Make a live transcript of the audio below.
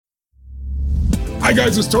Hi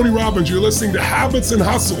guys, it's Tony Robbins. You're listening to Habits and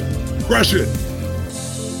Hustle. Crush it.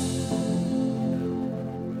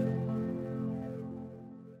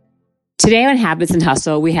 Today on Habits and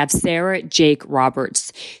Hustle, we have Sarah Jakes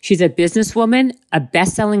Roberts. She's a businesswoman, a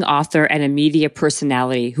best-selling author, and a media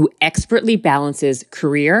personality who expertly balances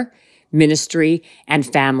career, ministry, and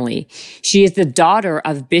family. She is the daughter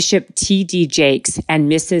of Bishop T.D. Jakes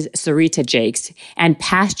and Mrs. Sarita Jakes, and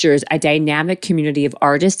pastures a dynamic community of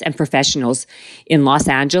artists and professionals in Los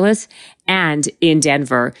Angeles and in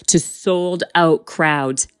Denver to sold-out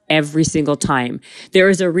crowds every single time. There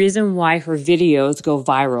is a reason why her videos go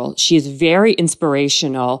viral. She is very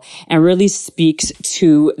inspirational and really speaks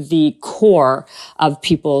to the core of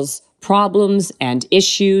people's problems and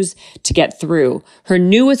issues to get through. Her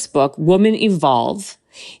newest book, Women Evolve,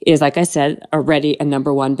 is, like I said, already a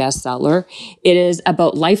 #1 bestseller. It is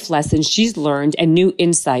about life lessons she's learned and new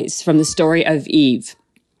insights from the story of Eve.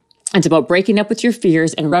 It's about breaking up with your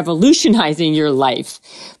fears and revolutionizing your life.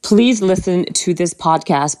 Please listen to this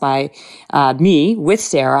podcast by me with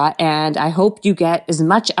Sarah, and I hope you get as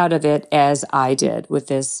much out of it as I did with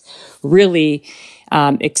this really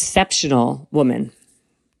exceptional woman.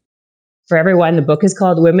 For everyone, the book is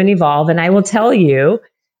called Women Evolve, and I will tell you,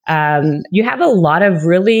 you have a lot of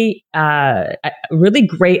really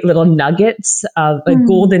great little nuggets of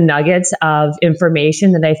golden nuggets of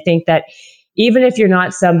information that I think that even if you're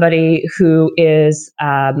not somebody who is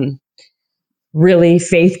really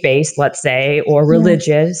faith-based, let's say, or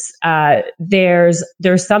religious, there's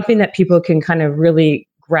something that people can kind of really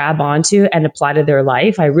grab onto and apply to their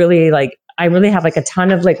life. I really have like a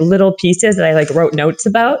ton of like little pieces that I like wrote notes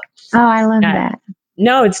about. Oh, I love that.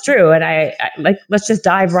 No, it's true. And I like, let's just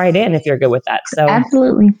dive right in if you're good with that. So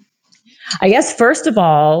absolutely. I guess, first of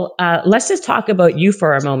all, let's just talk about you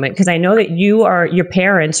for a moment, because I know that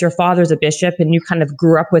your father's a bishop, and you kind of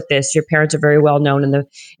grew up with this. Your parents are very well known in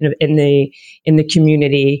the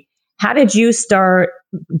community. How did you start,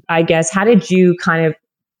 I guess, how did you kind of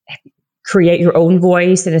create your own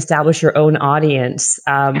voice and establish your own audience?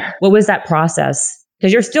 What was that process?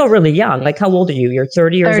 Because you're still really young. Like, how old are you? You're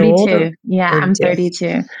 30 years 32. old? Yeah, 32. I'm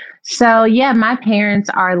 32. So yeah, my parents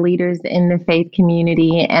are leaders in the faith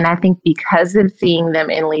community. And I think because of seeing them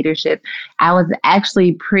in leadership, I was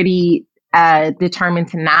actually pretty determined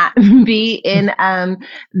to not be in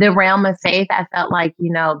the realm of faith. I felt like,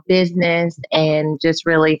 business and just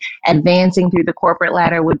really advancing through the corporate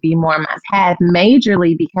ladder would be more my path,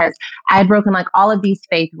 majorly because I'd broken like all of these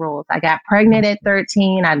faith rules. I got pregnant at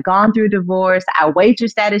 13. I'd gone through divorce. I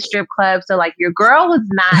waitressed at a strip club. So like your girl was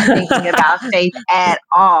not thinking about faith at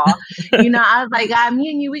all. I was like, God, me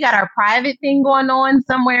and you, we got our private thing going on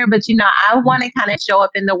somewhere. But, I want to kind of show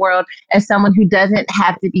up in the world as someone who doesn't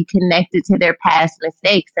have to be connected to their past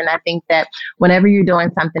mistakes. And I think that whenever you're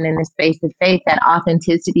doing something in the space of faith, that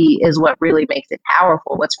authenticity is what really makes it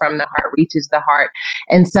powerful. What's from the heart reaches the heart.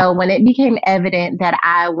 And so when it became evident that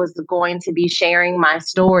I was going to be sharing my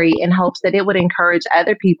story in hopes that it would encourage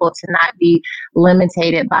other people to not be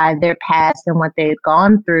limited by their past and what they had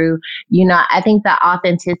gone through, I think the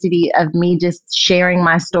authenticity of me just sharing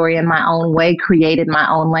my story in my own way created my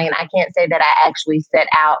own lane. I can't say that I actually set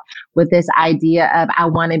out with this idea of I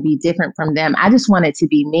want to be different from them. I just wanted to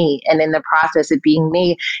be me. And in the process of being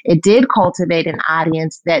me, it did cultivate an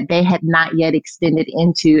audience that they had not yet extended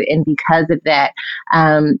into. And because of that,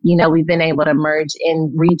 we've been able to merge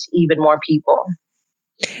and reach even more people.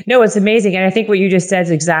 No, it's amazing. And I think what you just said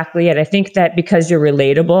is exactly it. I think that because you're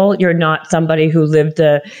relatable, you're not somebody who lived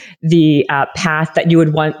the path that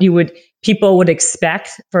people would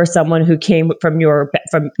expect for someone who came from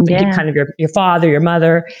kind of your father, your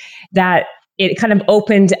mother, that it kind of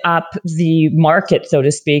opened up the market, so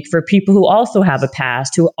to speak, for people who also have a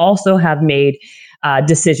past, who also have made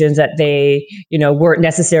decisions that they, weren't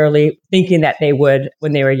necessarily thinking that they would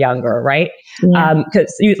when they were younger, right?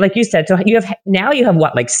 Because like you said, so you have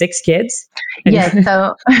what, like 6 kids? Yes.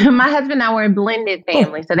 So my husband and I were a blended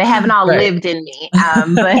family, so they haven't all lived in me.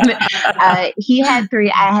 But he had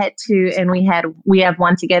 3, I had 2, and we have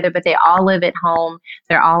 1 together. But they all live at home.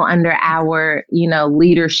 They're all under our,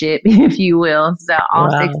 leadership, if you will. So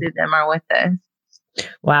all 6 of them are with us.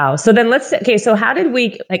 Wow. So then so how did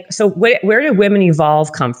where did Women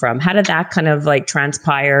Evolve come from? How did that kind of like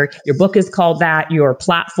transpire? Your book is called that. Your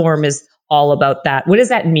platform is all about that. What does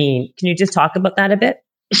that mean? Can you just talk about that a bit?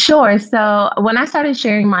 Sure. So when I started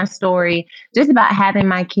sharing my story, just about having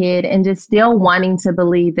my kid and just still wanting to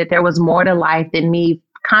believe that there was more to life than me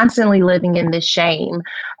constantly living in the shame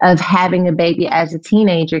of having a baby as a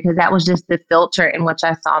teenager, because that was just the filter in which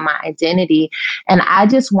I saw my identity. And I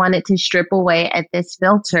just wanted to strip away at this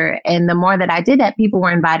filter. And the more that I did that, people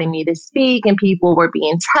were inviting me to speak and people were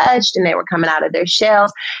being touched and they were coming out of their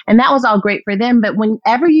shells. And that was all great for them. But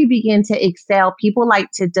whenever you begin to excel, people like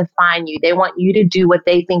to define you. They want you to do what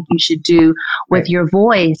they think you should do with your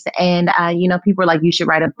voice. And, people are like, you should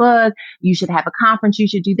write a book, you should have a conference, you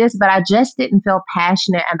should do this. But I just didn't feel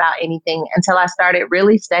passionate about anything until I started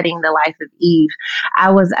really studying the life of Eve.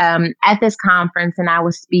 I was at this conference and I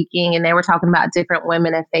was speaking and they were talking about different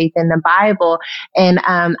women of faith in the Bible. And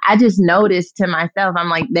I just noticed to myself, I'm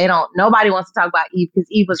like, nobody wants to talk about Eve because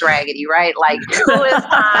Eve was raggedy, right? Like, who is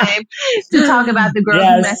time to talk about the girl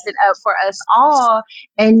who messed it up for us all?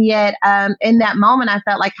 And yet in that moment, I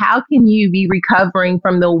felt like, how can you be recovering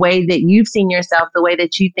from the way that you've seen yourself, the way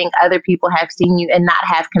that you think other people have seen you, and not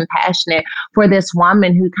have compassion for this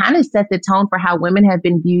woman who kind of set the tone for how women have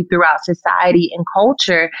been viewed throughout society and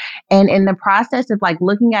culture. And in the process of like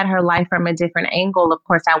looking at her life from a different angle, of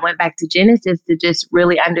course, I went back to Genesis to just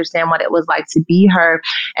really understand what it was like to be her.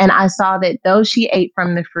 And I saw that though she ate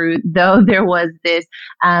from the fruit, though there was this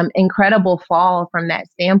incredible fall from that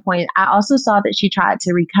standpoint, I also saw that she tried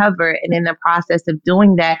to recover. And in the process of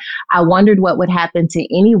doing that, I wondered what would happen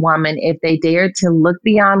to any woman if they dared to look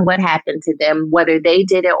beyond what happened to them, whether they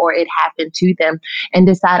did it or it happened to them, and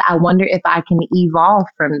decide, I wonder if I can evolve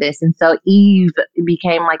from this. And so Eve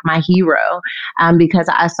became like my hero because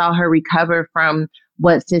I saw her recover from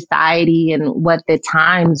what society and what the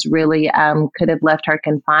times really could have left her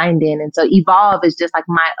confined in. And so evolve is just like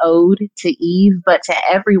my ode to Eve, but to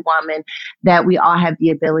every woman, that we all have the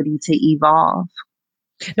ability to evolve.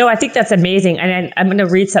 No, I think that's amazing. And I'm going to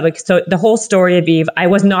read something. So the whole story of Eve, I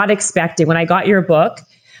was not expecting when I got your book.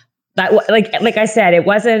 That, like I said, it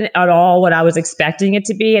wasn't at all what I was expecting it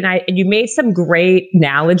to be. And you made some great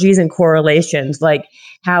analogies and correlations, like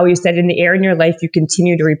how you said in the area in your life, you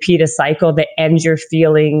continue to repeat a cycle that ends you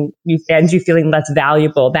feeling less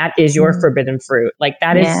valuable. That is your forbidden fruit. Like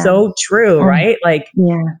that is so true, right? Like,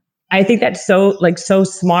 I think that's so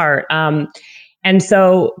smart. And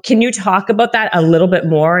so can you talk about that a little bit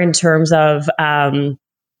more in terms of,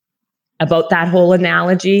 about that whole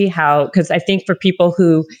analogy, because I think for people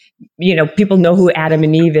who, people know who Adam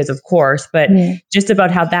and Eve is, of course, but just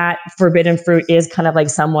about how that forbidden fruit is kind of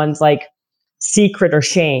like someone's like secret or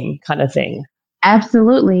shame kind of thing.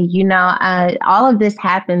 Absolutely. All of this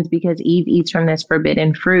happens because Eve eats from this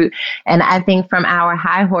forbidden fruit. And I think from our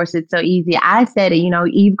high horse, it's so easy. I said it,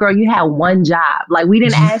 Eve, girl, you had one job. Like, we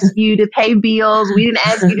didn't ask you to pay bills. We didn't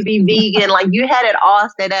ask you to be vegan. Like, you had it all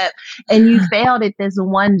set up and you failed at this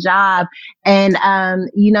one job. And,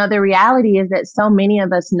 the reality is that so many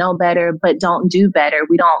of us know better, but don't do better.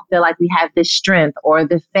 We don't feel like we have the strength or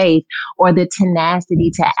the faith or the tenacity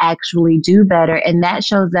to actually do better. And that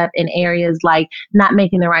shows up in areas like not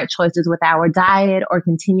making the right choices with our diet, or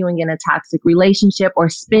continuing in a toxic relationship, or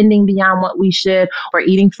spending beyond what we should, or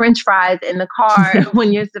eating French fries in the car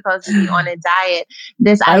when you're supposed to be on a diet.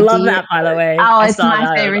 I love that, by the way. Oh, it's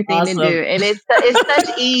my favorite thing to do. And it's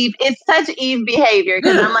such Eve. It's such Eve behavior,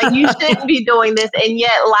 because I'm like, you shouldn't be doing this. And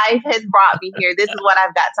yet life has brought me here. This is what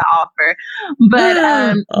I've got to offer. But,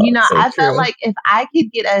 I felt like if I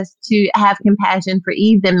could get us to have compassion for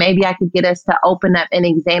Eve, then maybe I could get us to open up and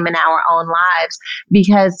examine our own lives.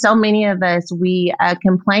 Because so many of us, we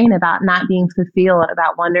complain about not being fulfilled,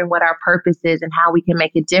 about wondering what our purpose is and how we can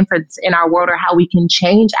make a difference in our world, or how we can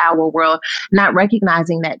change our world, not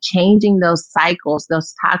recognizing that changing those cycles,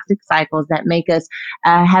 those toxic cycles that make us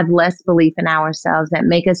have less belief in ourselves, that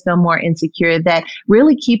make us feel more insecure, that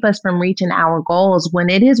really keep us from reaching our goals when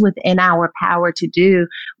it is within our power to do.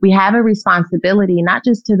 We have a responsibility, not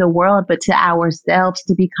just to the world, but to ourselves,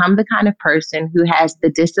 to become the kind of person who has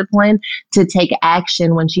the discipline to take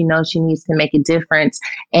action when she knows she needs to make a difference.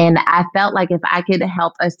 And I felt like if I could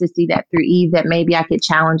help us to see that through Eve, that maybe I could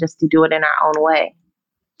challenge us to do it in our own way.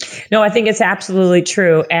 No, I think it's absolutely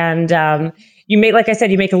true. And like I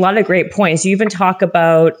said, you make a lot of great points. You even talk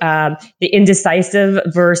about the indecisive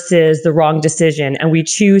versus the wrong decision. And we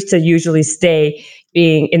choose to usually stay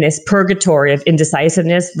being in this purgatory of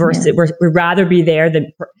indecisiveness versus we'd rather be there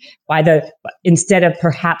than instead of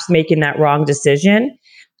perhaps making that wrong decision.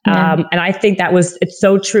 And I think it's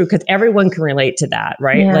so true, because everyone can relate to that,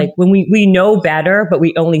 right? Yeah. Like when we know better, but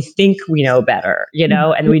we only think we know better,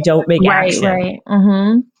 and we don't make action. Right.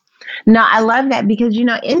 Mm-hmm. No, I love that because,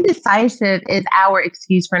 indecisive is our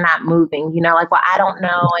excuse for not moving. Like, well, I don't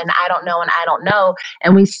know, and I don't know, and I don't know.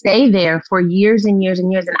 And we stay there for years and years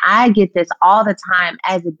and years. And I get this all the time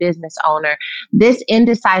as a business owner. This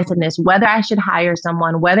indecisiveness, whether I should hire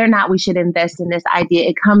someone, whether or not we should invest in this idea,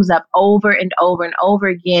 it comes up over and over and over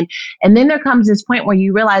again. And then there comes this point where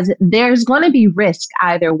you realize that there's going to be risk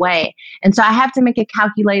either way. And so I have to make a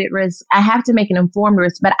calculated risk. I have to make an informed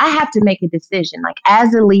risk, but I have to make a decision. Like,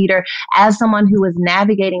 as a leader, as someone who is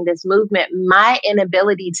navigating this movement, my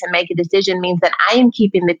inability to make a decision means that I am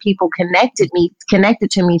keeping the people connected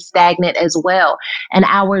to me stagnant as well. And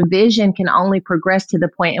our vision can only progress to the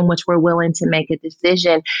point in which we're willing to make a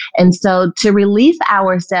decision. And so to release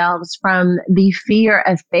ourselves from the fear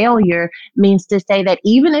of failure means to say that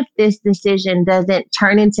even if this decision doesn't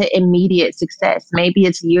turn into immediate success, maybe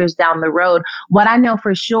it's years down the road, what I know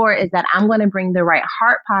for sure is that I'm going to bring the right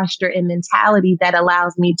heart posture and mentality that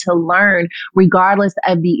allows me to learn regardless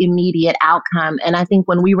of the immediate outcome. And I think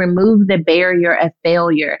when we remove the barrier of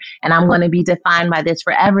failure, and I'm going to be defined by this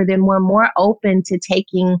forever, then we're more open to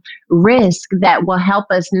taking risk that will help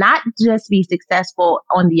us not just be successful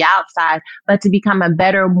on the outside, but to become a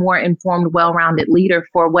better, more informed, well-rounded leader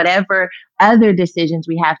for whatever other decisions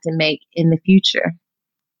we have to make in the future.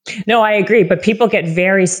 No, I agree. But people get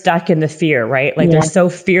very stuck in the fear, right? Like they're so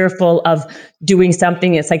fearful of doing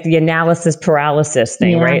something. It's like the analysis paralysis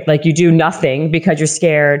thing, right? Like you do nothing because you're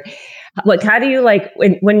scared. Like, how do you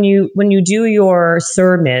when you do your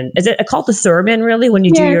sermon? Is it called the sermon really when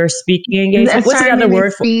you do your speaking engagement? What's the other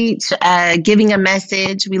word for speech? Giving a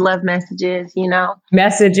message. We love messages,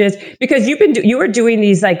 Messages, because you were doing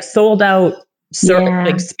these like sold out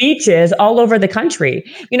like speeches all over the country.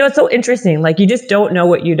 It's so interesting. Like, you just don't know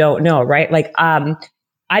what you don't know, right? Like,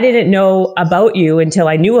 I didn't know about you until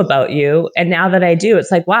I knew about you. And now that I do, it's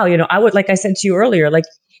like, wow, I would, like I said to you earlier, like,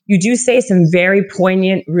 you do say some very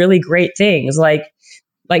poignant, really great things, like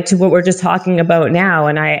to what we're just talking about now.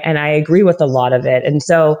 And I agree with a lot of it. And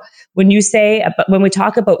so when we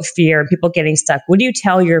talk about fear and people getting stuck, what do you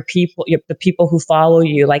tell the people who follow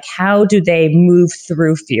you? Like, how do they move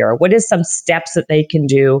through fear? What is some steps that they can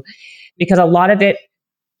do? Because a lot of it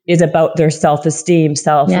is about their self-esteem,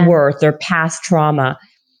 self-worth, their past trauma.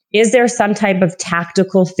 Is there some type of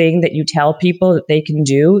tactical thing that you tell people that they can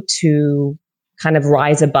do to kind of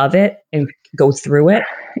rise above it and go through it?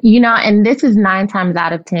 And this is 9 times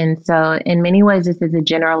out of 10. So in many ways, this is a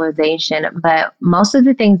generalization, but most of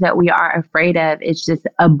the things that we are afraid of is just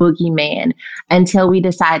a boogeyman until we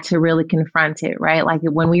decide to really confront it, right? Like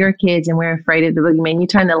when we were kids and we're afraid of the boogeyman, you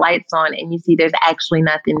turn the lights on and you see there's actually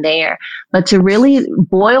nothing there. But to really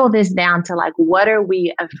boil this down to like, what are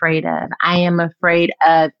we afraid of? I am afraid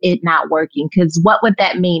of it not working, because what would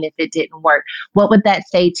that mean if it didn't work? What would that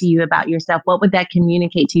say to you about yourself? What would that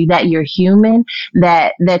communicate to you? That you're human,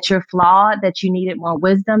 that you're flawed, that you needed more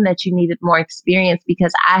wisdom, that you needed more experience.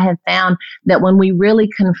 Because I have found that when we really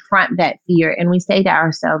confront that fear and we say to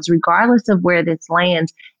ourselves, regardless of where this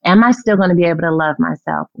lands, am I still going to be able to love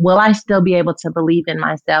myself? Will I still be able to believe in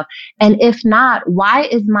myself? And if not, why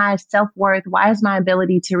is my self-worth, why is my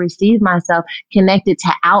ability to receive myself connected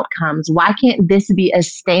to outcomes? Why can't this be a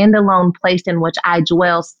standalone place in which I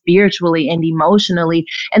dwell spiritually and emotionally?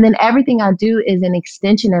 And then everything I do is an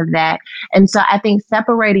extension of that. And so I think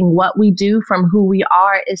separating what we do from who we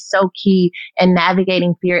are is so key in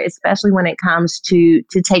navigating fear, especially when it comes to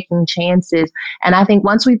taking chances. And I think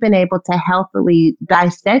once we've been able to healthily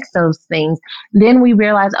dissect those things, then we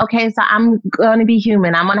realize, okay, so I'm going to be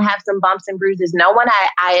human. I'm going to have some bumps and bruises. No one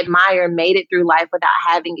I admire made it through life without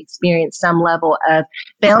having experienced some level of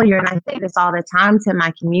failure. And I say this all the time to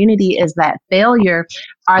my community, is that failure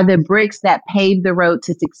are the bricks that pave the road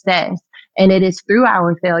to success. And it is through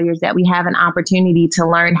our failures that we have an opportunity to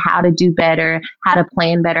learn how to do better, how to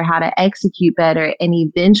plan better, how to execute better. And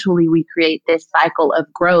eventually we create this cycle of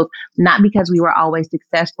growth, not because we were always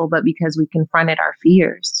successful, but because we confronted our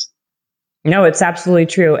fears. No, it's absolutely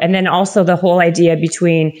true. And then also the whole idea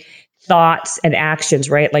between thoughts and actions,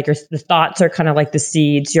 right? Like the thoughts are kind of like the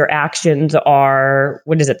seeds. Your actions are,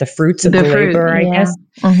 the fruits of the labor, I guess.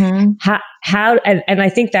 Mm-hmm. How and I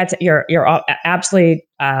think that's you're absolutely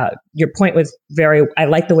your point was I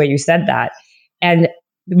like the way you said that. And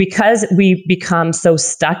because we become so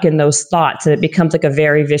stuck in those thoughts, and it becomes like a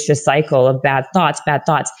very vicious cycle of bad thoughts,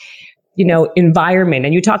 environment.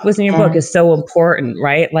 And you talk this in your book is so important,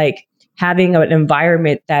 right? Like having an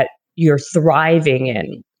environment that you're thriving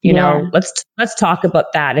in. Let's talk about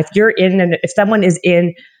that. If someone is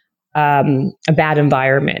in a bad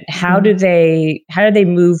environment, how do they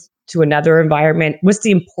move to another environment? What's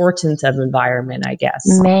the importance of environment, I guess,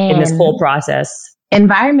 in this whole process?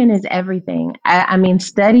 Environment is everything. I mean,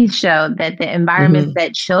 studies show that the environments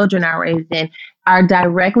that children are raised in are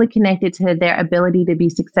directly connected to their ability to be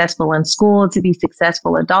successful in school, to be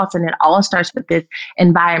successful adults. And it all starts with this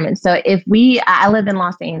environment. So I live in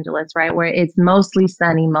Los Angeles, right, where it's mostly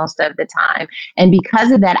sunny most of the time. And because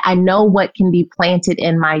of that, I know what can be planted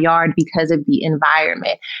in my yard because of the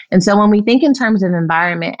environment. And so when we think in terms of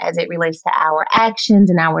environment as it relates to our actions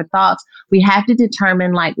and our thoughts, we have to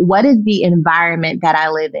determine, like, what is the environment that I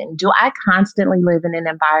live in? Do I constantly live in an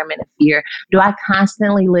environment of fear? Do I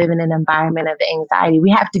constantly live in an environment of anxiety? We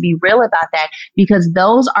have to be real about that, because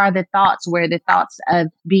those are the thoughts where the thoughts of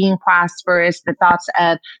being prosperous, the thoughts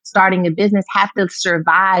of starting a business have to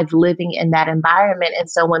survive living in that environment. And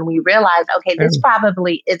so when we realize, okay, this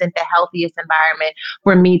probably isn't the healthiest environment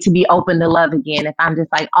for me to be open to love again, if I'm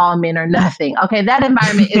just like all men or nothing, okay, that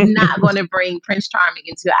environment is not going to bring Prince Charming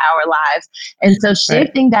into our lives. And so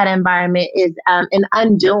shifting that environment is an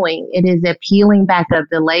undoing. It is a peeling back of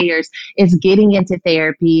the layers. It's getting into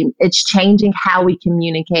therapy. It's changing how we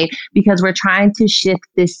communicate, because we're trying to shift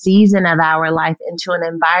this season of our life into an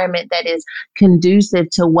environment that is conducive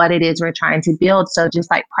to what it is we're trying to build. So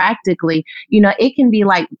just like practically, it can be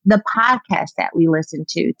like the podcast that we listen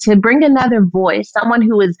to bring another voice, someone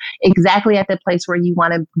who is exactly at the place where you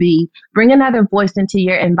want to be. Bring another voice into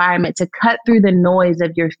your environment to cut through the noise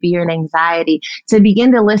of your fear and anxiety, to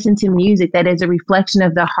begin to listen to music that is a reflection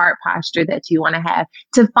of the heart posture that you want to have,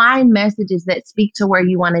 to find messages that speak to where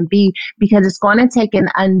you want to be, because it's going to take an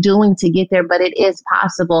undoing to get there, but it is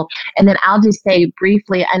possible. And then I'll just say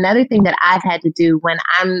briefly, another thing that I've had to do when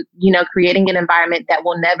I'm, creating an environment that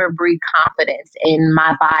will never breed confidence in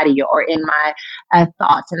my body or in my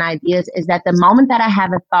thoughts and ideas, is that the moment that I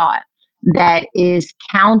have a thought that is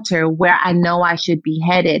counter where I know I should be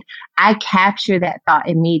headed, I capture that thought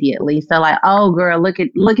immediately. So like, oh girl, look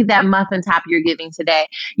at that muffin top you're giving today.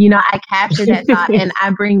 I capture that thought and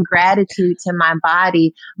I bring gratitude to my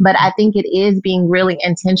body. But I think it is being really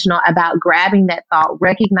intentional about grabbing that thought,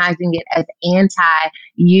 recognizing it as anti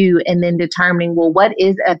you, and then determining, well, what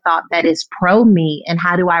is a thought that is pro me and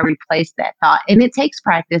how do I replace that thought? And it takes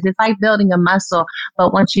practice. It's like building a muscle,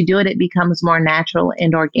 but once you do it, it becomes more natural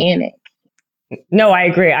and organic. No, I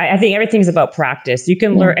agree. I think everything's about practice. You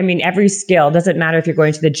can learn, every skill, doesn't matter if you're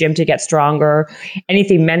going to the gym to get stronger,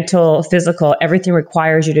 anything mental, physical, everything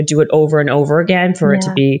requires you to do it over and over again for it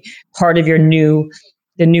to be part of your the new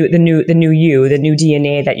you, the new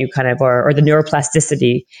DNA that you kind of are, or the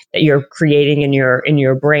neuroplasticity that you're creating in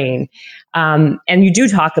your brain. And you do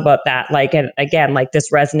talk about that, like, and again, like this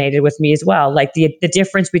resonated with me as well, like the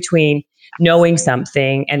difference between knowing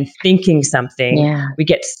something and thinking something. Yeah. We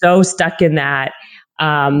get so stuck in that.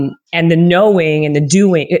 And the knowing and the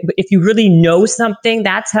doing, if you really know something,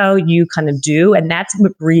 that's how you kind of do. And that's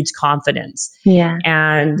what breeds confidence. Yeah.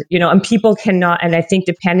 And, and people cannot, and I think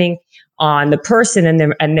depending on the person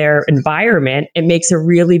and their environment, it makes a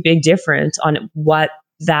really big difference on what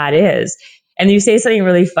that is. And you say something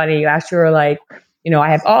really funny. You actually were like,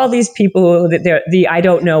 I have all these people that they're the I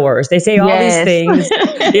don't knowers. They say all these things,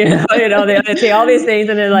 they say all these things,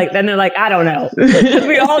 and they're like, I don't know.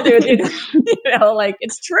 We all do, like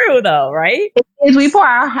it's true though, right? If we pour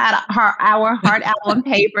our heart out on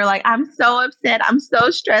paper, like I'm so upset, I'm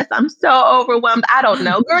so stressed, I'm so overwhelmed. I don't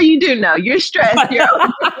know, girl. You do know you're stressed. You're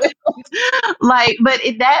overwhelmed.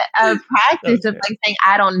 That practice of like saying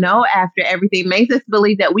I don't know after everything makes us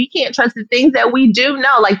believe that we can't trust the things that we do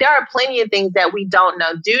know. Like there are plenty of things that we don't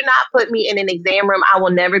know. Do not put me in an exam room. I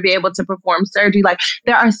will never be able to perform surgery. Like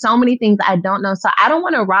there are so many things I don't know. So I don't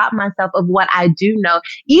want to rob myself of what I do know,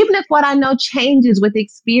 even if what I know changes with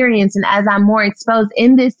experience. And as I'm more exposed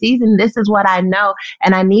in this season, this is what I know.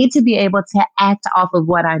 And I need to be able to act off of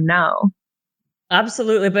what I know.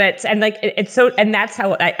 Absolutely. But it's so, and that's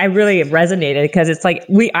how I really resonated, because it's like,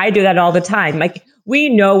 I do that all the time. Like we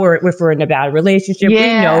know if we're in a bad relationship, we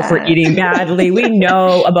know if we're eating badly, we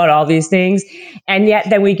know about all these things. And yet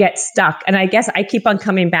then we get stuck. And I guess I keep on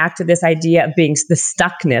coming back to this idea of being the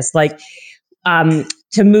stuckness, like,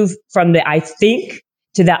 to move from the I think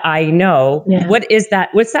to the I know. Yeah.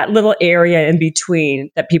 What's that little area in between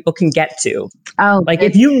that people can get to? Oh, like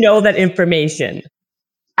if you know that information.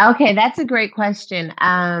 Okay, that's a great question.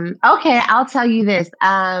 Okay, I'll tell you this.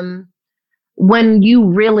 When you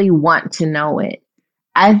really want to know it,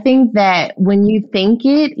 I think that when you think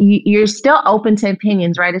it, you're still open to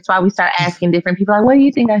opinions, right? It's why we start asking different people, like, what do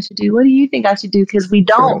you think I should do? What do you think I should do? Because we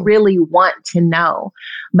don't really want to know.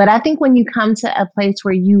 But I think when you come to a place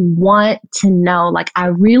where you want to know, like, I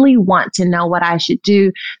really want to know what I should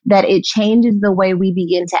do, that it changes the way we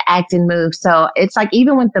begin to act and move. So it's like,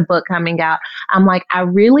 even with the book coming out, I'm like, I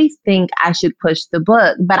really think I should push the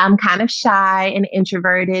book, but I'm kind of shy and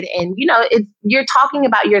introverted. And, you're talking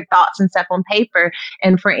about your thoughts and stuff on paper.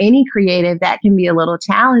 And for any creative, that can be a little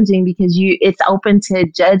challenging because it's open to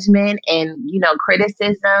judgment and,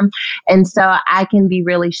 criticism. And so I can be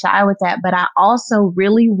really shy with that. But I also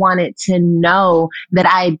really wanted to know that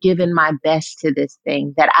I had given my best to this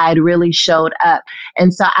thing, that I'd really showed up.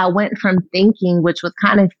 And so I went from thinking, which was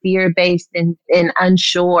kind of fear-based and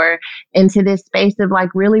unsure, into this space of like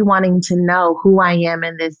really wanting to know who I am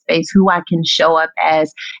in this space, who I can show up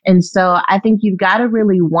as. And so I think you've got to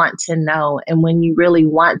really want to know. And when you really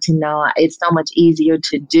want to know, it's so much easier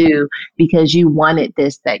to do because you wanted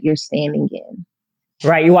this that you're standing in.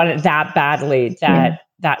 Right. You want it that badly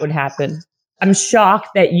that would happen. I'm shocked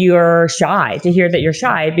that you're shy, to hear that you're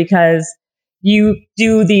shy, because you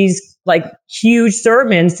do these like huge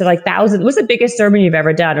sermons to like thousands. What's the biggest sermon you've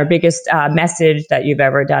ever done, or biggest message that you've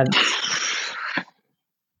ever done?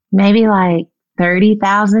 Maybe like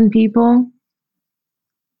 30,000 people.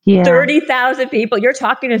 Yeah. 30,000 people. You're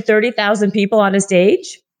talking to 30,000 people on a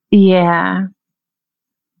stage? Yeah.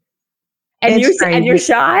 And you're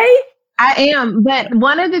shy? I am. But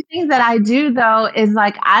one of the things that I do, though, is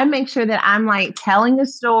like I make sure that I'm like telling a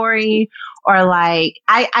story, or like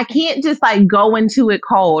I can't just like go into it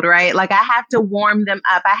cold, right? Like I have to warm them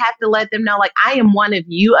up. I have to let them know, like, I am one of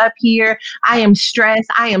you up here. I am stressed.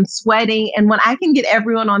 I am sweating. And when I can get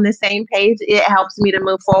everyone on the same page, it helps me to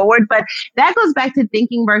move forward. But that goes back to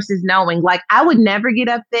thinking versus knowing. Like I would never get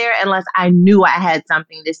up there unless I knew I had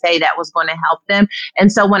something to say that was going to help them.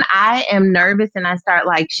 And so when I am nervous and I start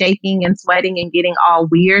like shaking and sweating and getting all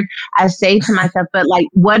weird, I say to myself, but like,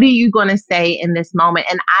 what are you going to say in this moment?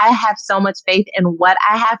 And I have so much faith in what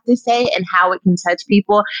I have to say and how it can touch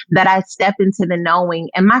people that I step into the knowing.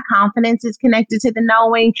 And my confidence is connected to the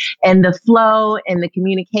knowing, and the flow and the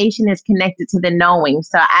communication is connected to the knowing.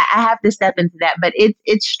 So I have to step into that. But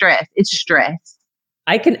it's stress. It's stress.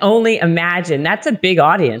 I can only imagine. That's a big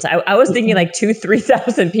audience. I was thinking like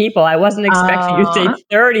 2,000-3,000 people. I wasn't expecting you to say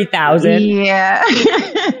 30,000. Yeah.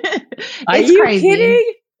 Are you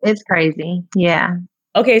kidding? It's crazy. Yeah.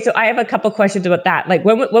 Okay, so I have a couple questions about that. Like,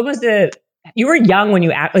 when was you were young when you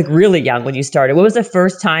like really young when you started. What was the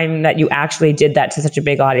first time that you actually did that to such a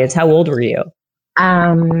big audience? How old were you?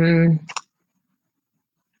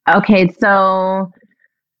 Okay, so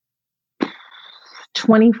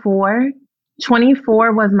 24.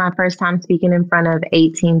 24 was my first time speaking in front of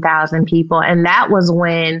 18,000 people. And that was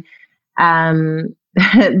when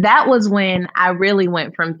that was when I really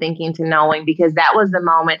went from thinking to knowing, because that was the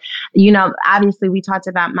moment, obviously we talked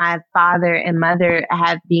about my father and mother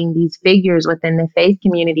being these figures within the faith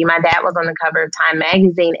community. My dad was on the cover of Time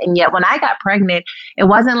magazine. And yet when I got pregnant, it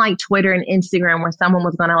wasn't like Twitter and Instagram where someone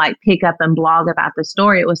was going to like pick up and blog about the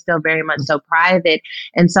story. It was still very much so private.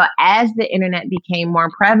 And so as the internet became more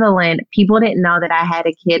prevalent, people didn't know that I had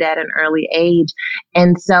a kid at an early age.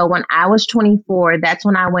 And so when I was 24, that's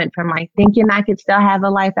when I went from like thinking I could still have a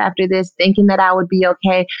life after this, thinking that I would be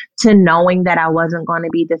okay, to knowing that I wasn't going to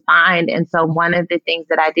be defined. And so one of the things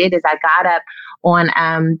that I did is I got up on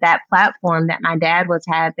that platform that my dad was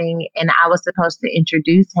having, and I was supposed to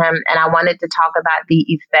introduce him. And I wanted to talk about the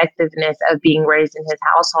effectiveness of being raised in his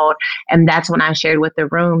household. And that's when I shared with the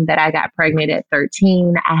room that I got pregnant at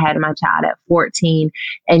 13. I had my child at 14.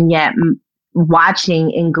 And yet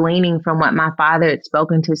watching and gleaning from what my father had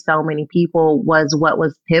spoken to so many people was what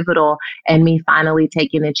was pivotal, and me finally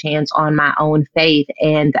taking a chance on my own faith.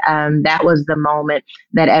 And that was the moment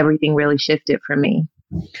that everything really shifted for me.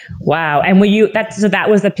 Wow. And so that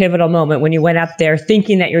was the pivotal moment when you went up there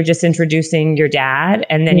thinking that you're just introducing your dad,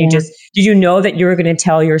 and then did you know that you were going to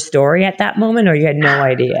tell your story at that moment, or you had no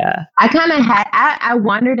idea? I kind of I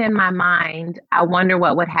wondered in my mind, I wonder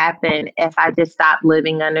what would happen if I just stopped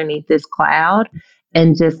living underneath this cloud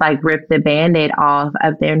and just like rip the Band-Aid off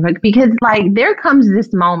up there. Because like there comes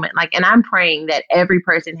this moment, like, and I'm praying that every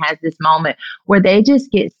person has this moment where they just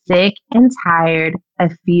get sick and tired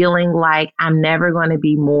of feeling like I'm never going to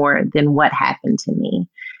be more than what happened to me.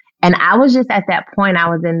 And I was just at that point, I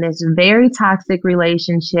was in this very toxic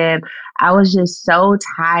relationship. I was just so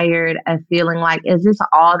tired of feeling like, is this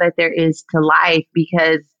all that there is to life?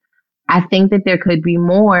 Because I think that there could be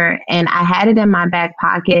more. And I had it in my back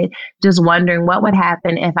pocket, just wondering what would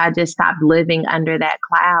happen if I just stopped living under that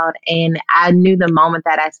cloud. And I knew the moment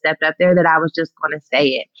that I stepped up there that I was just going to say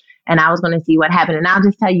it. And I was going to see what happened. And I'll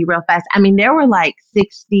just tell you real fast. I mean, there were like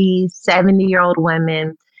 60, 70-year-old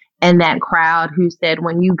women in that crowd who said,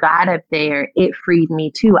 when you got up there, it freed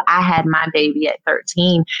me too. I had my baby at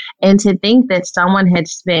 13. And to think that someone had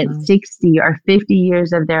spent 60 or 50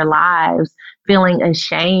 years of their lives feeling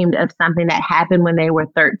ashamed of something that happened when they were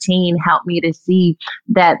 13 helped me to see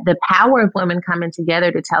that the power of women coming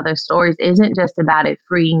together to tell their stories isn't just about it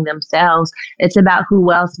freeing themselves. It's about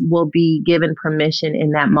who else will be given permission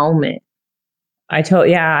in that moment. I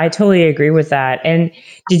totally agree with that. And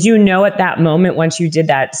did you know at that moment, once you did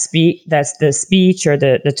that's the speech or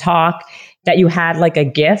the talk, that you had like a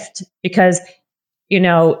gift? Because,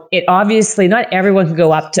 it obviously not everyone can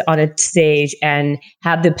go up on a stage and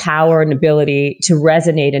have the power and ability to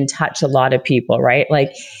resonate and touch a lot of people, right?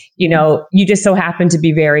 Like, you just so happen to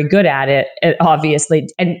be very good at it, obviously.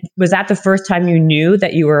 And was that the first time you knew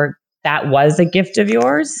that that was a gift of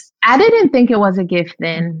yours? I didn't think it was a gift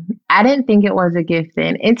then.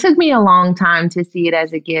 It took me a long time to see it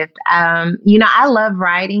as a gift. I love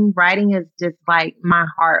writing. Writing is just like my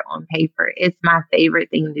heart on paper. It's my favorite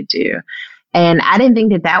thing to do. And I didn't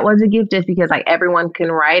think that was a gift just because like everyone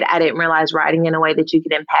can write. I didn't realize writing in a way that you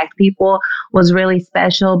could impact people was really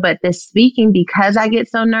special. But the speaking, because I get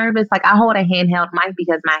so nervous, like I hold a handheld mic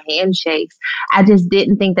because my hand shakes. I just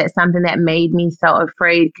didn't think that something that made me so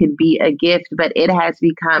afraid could be a gift. But it has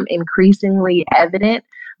become increasingly evident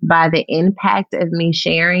by the impact of me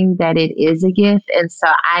sharing that it is a gift. And so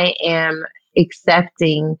I am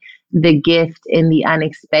accepting the gift in the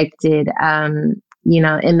unexpected.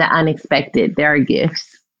 In the unexpected, there are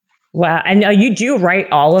gifts. Wow. And you do write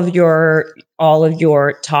all of your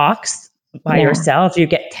talks by yourself? You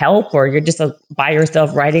get help, or you're just by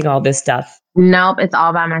yourself writing all this stuff? Nope. It's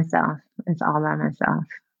all by myself.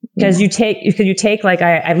 Because you take like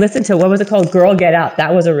I listened to, what was it called? Girl Get Up.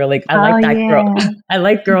 That was I like that. Girl. I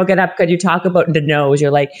like Girl Get Up because you talk about the no's.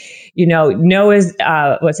 You're like, no is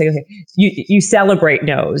you celebrate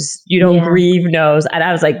no's. You don't grieve no's. And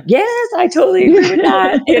I was like, yes, I totally agree with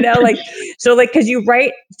that. Because you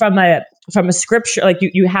write from a scripture, like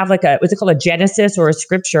you have like what's it called, a Genesis or a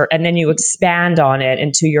scripture, and then you expand on it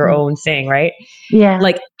into your own thing, right? Yeah.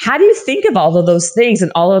 Like, how do you think of all of those things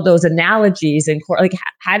and all of those analogies and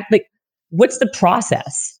what's the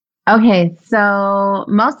process? Okay, so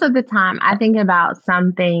most of the time I think about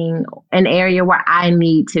an area where I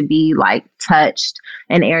need to be like touched,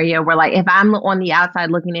 an area where like if I'm on the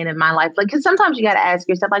outside looking in at my life, like, because sometimes you got to ask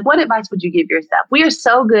yourself, like, what advice would you give yourself? We are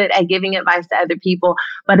so good at giving advice to other people,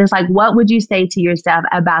 but it's like, what would you say to yourself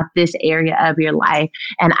about this area of your life?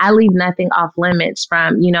 And I leave nothing off limits,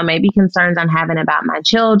 from, maybe concerns I'm having about my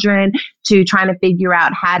children to trying to figure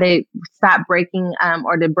out how to stop breaking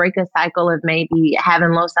or to break a cycle of maybe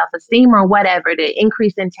having low self-esteem or whatever, to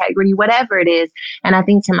increase integrity, whatever it is. And I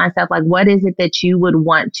think to myself, like, what is it that you would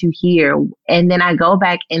want to hear? And then I go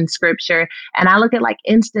back in scripture and I look at like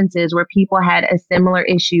instances where people had a similar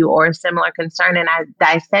issue or a similar concern. And I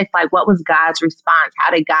dissect like, what was God's response?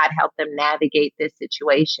 How did God help them navigate this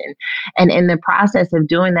situation? And in the process of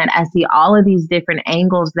doing that, I see all of these different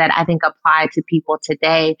angles that I think apply to people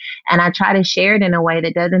today. And I try to share it in a way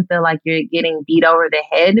that doesn't feel like you're getting beat over the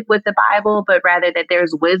head with the Bible, but rather that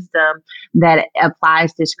there's wisdom that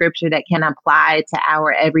applies to scripture that can apply to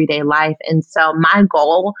our everyday life. And so my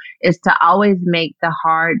goal is to always make the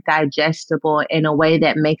hard digestible in a way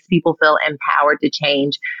that makes people feel empowered to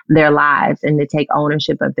change their lives and to take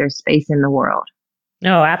ownership of their space in the world.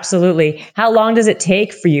 No, absolutely. How long does it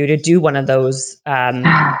take for you to do one of those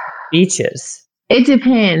speeches? It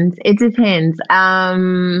depends.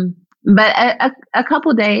 But a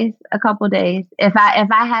couple days. If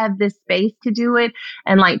I have the space to do it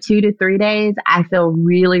in like 2 to 3 days, I feel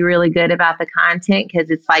really, really good about the content because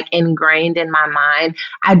it's like ingrained in my mind.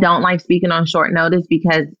 I don't like speaking on short notice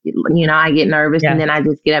because, I get nervous and then I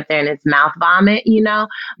just get up there and it's mouth vomit,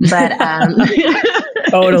 but,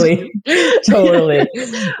 Totally. Yes.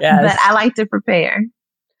 But I like to prepare.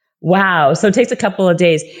 Wow. So it takes a couple of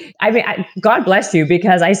days. I mean, God bless you,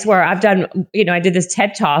 because I swear I've done, I did this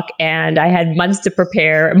TED Talk and I had months to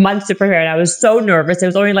prepare. And I was so nervous. It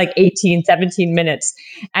was only like 18, 17 minutes.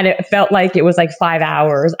 And it felt like it was like 5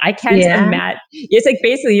 hours. I can't imagine. It's like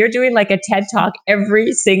basically you're doing like a TED Talk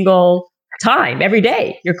every single time, every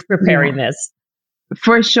day you're preparing this.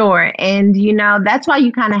 For sure. And, that's why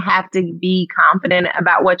you kind of have to be confident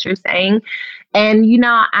about what you're saying. And,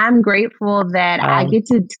 I'm grateful that I get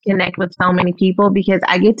to connect with so many people because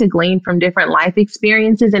I get to glean from different life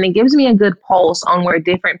experiences, and it gives me a good pulse on where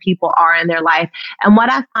different people are in their life. And what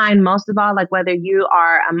I find most of all, like whether you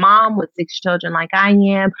are a mom with 6 children like I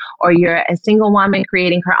am, or you're a single woman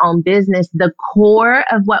creating her own business, the core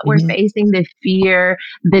of what we're facing, the fear,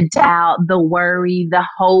 the doubt, the worry, the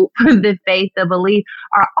hope, the faith, the belief, really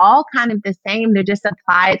are all kind of the same. They're just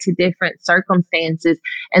applied to different circumstances.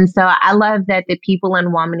 And so I love that the people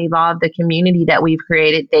in Woman Evolve, the community that we've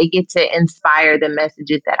created, they get to inspire the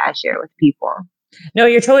messages that I share with people. No,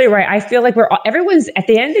 you're totally right. I feel like everyone's at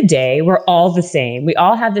the end of the day, we're all the same. We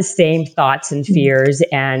all have the same thoughts and fears,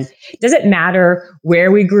 and it doesn't matter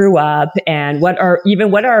where we grew up and what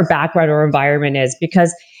our background or environment is,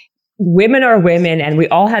 because women are women and we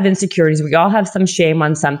all have insecurities. We all have some shame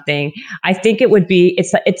on something. I think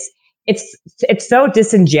it's so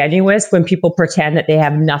disingenuous when people pretend that they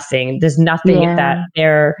have nothing. There's nothing that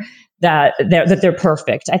they're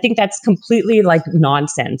perfect. I think that's completely like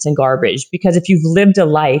nonsense and garbage, because if you've lived a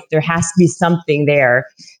life, there has to be something there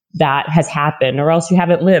that has happened, or else you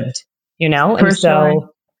haven't lived, And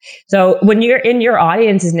so when you're in your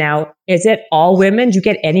audiences now, is it all women? Do you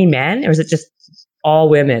get any men, or is it just all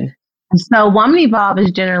women? So Woman Evolve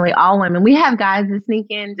is generally all women. We have guys that sneak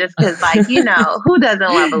in just because, who doesn't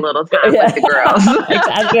love a little time with the girls?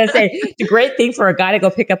 I was going to say, it's a great thing for a guy to go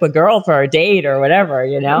pick up a girl for a date or whatever,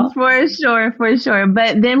 For sure.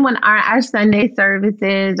 But then when our Sunday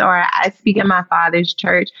services, or I speak at my father's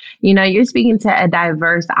church, you're speaking to a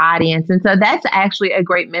diverse audience. And so that's actually a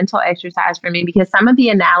great mental exercise for me, because some of the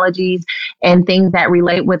analogies and things that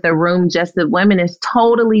relate with a room just of women is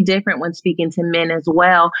totally different when speaking to men as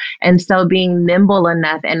well. And so being nimble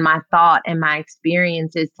enough in my thought and my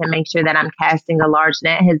experiences to make sure that I'm casting a large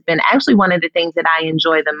net has been actually one of the things that I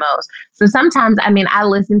enjoy the most. So sometimes, I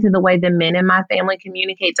listen to the way the men in my family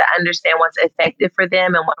communicate to understand what's effective for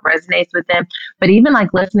them and what resonates with them. But even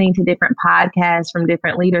listening to different podcasts from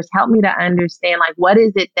different leaders help me to understand what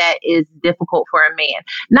is it that is difficult for a man.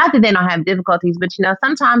 Not that they don't have difficulties, but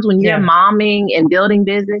sometimes when you're momming and building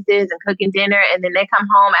businesses and cooking dinner, and then they come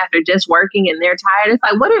home after just working and they're tired, it's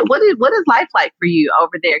like, what is life like for you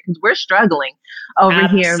over there? Because we're struggling over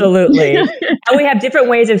here. Absolutely. And we have different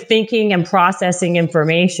ways of thinking and processing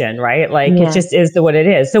information, right? It just is what it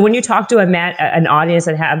is. So when you talk to an audience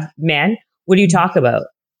that have men, what do you talk about?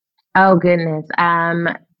 Oh, goodness.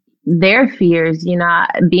 Their fears,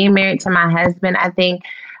 being married to my husband, I think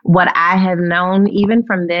what I have known even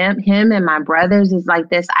from him and my brothers is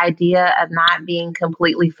this idea of not being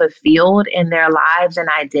completely fulfilled in their lives and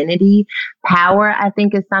identity. Power, I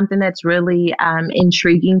think, is something that's really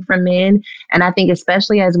intriguing for men. And I think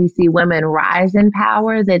especially as we see women rise in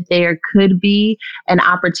power, that there could be an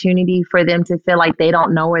opportunity for them to feel like they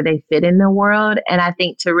don't know where they fit in the world. And I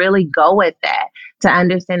think to really go with that, to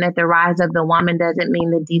understand that the rise of the woman doesn't mean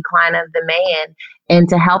the decline of the man, and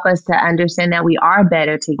to help us to understand that we are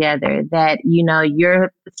better together, that,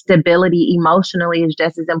 your stability emotionally is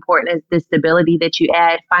just as important as the stability that you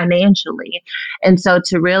add financially. And so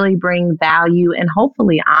to really bring value and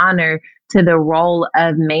hopefully honor to the role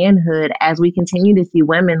of manhood as we continue to see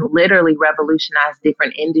women literally revolutionize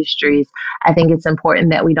different industries, I think it's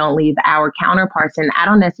important that we don't leave our counterparts, and I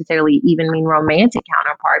don't necessarily even mean romantic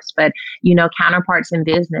counterparts, but, counterparts in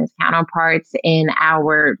business, counterparts in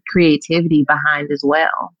our creativity behind as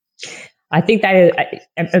well. I think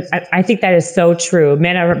that is so true.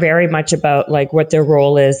 Men are very much about what their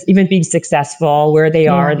role is, even being successful, where they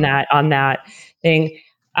are on that thing.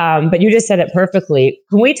 But you just said it perfectly.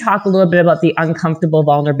 Can we talk a little bit about the uncomfortable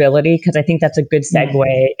vulnerability? Because I think that's a good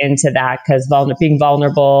segue into that, because being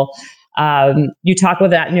vulnerable, you talk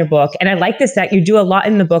about that in your book. And I like this, that you do a lot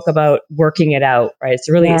in the book about working it out, right? It's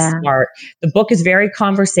really smart. The book is very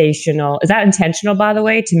conversational. Is that intentional, by the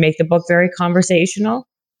way, to make the book very conversational?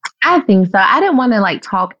 I think so. I didn't want to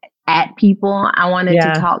talk at people. I wanted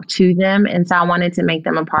to talk to them. And so I wanted to make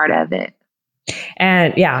them a part of it.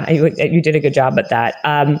 And you did a good job at that.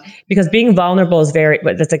 Because being vulnerable is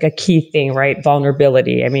that's a key thing, right?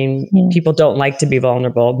 Vulnerability. People don't like to be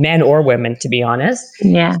vulnerable, men or women, to be honest.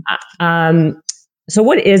 Yeah. So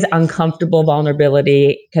what is uncomfortable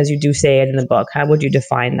vulnerability? Because you do say it in the book. How would you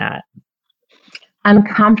define that?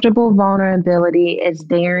 Uncomfortable vulnerability is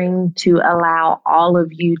daring to allow all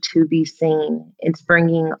of you to be seen. It's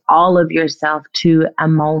bringing all of yourself to a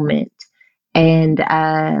moment and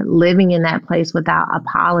living in that place without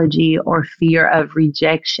apology or fear of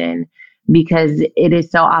rejection, because it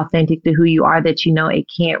is so authentic to who you are that it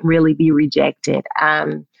can't really be rejected.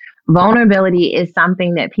 Vulnerability is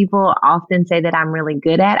something that people often say that I'm really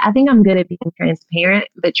good at. I think I'm good at being transparent,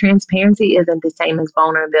 but transparency isn't the same as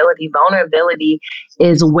vulnerability. Vulnerability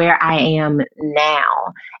is where I am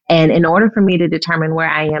now. And in order for me to determine where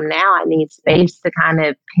I am now, I need space to kind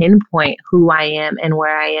of pinpoint who I am and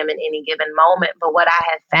where I am in any given moment. But what I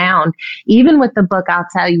have found, even with the book, I'll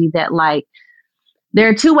tell you that there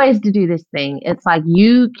are two ways to do this thing. It's like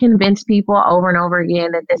you convince people over and over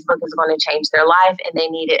again that this book is going to change their life and they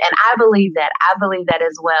need it. And I believe that. I believe that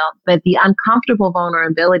as well. But the uncomfortable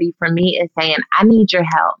vulnerability for me is saying, I need your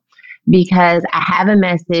help because I have a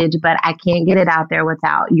message, but I can't get it out there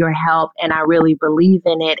without your help. And I really believe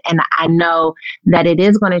in it. And I know that it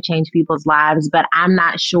is going to change people's lives, but I'm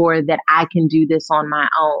not sure that I can do this on my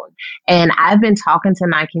own. And I've been talking to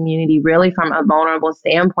my community really from a vulnerable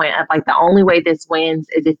standpoint of like, the only way this wins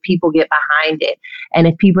is if people get behind it. And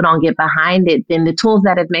if people don't get behind it, then the tools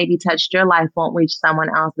that have maybe touched your life won't reach someone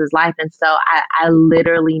else's life. And so I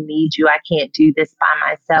literally need you. I can't do this by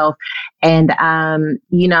myself. And,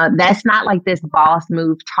 that's not like this boss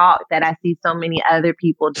move talk that I see so many other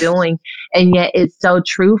people doing. And yet it's so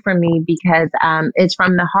true for me because it's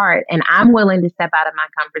from the heart. And I'm willing to step out of my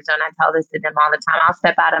comfort zone. I tell this to them all the time. I'll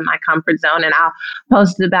step out of my comfort zone and I'll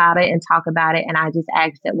post about it and talk about it. And I just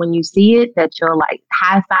ask that when you see it, that you'll like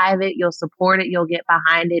high five it, you'll support it, you'll get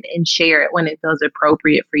behind it and share it when it feels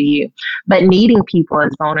appropriate for you. But needing people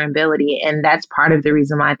is vulnerability. And that's part of the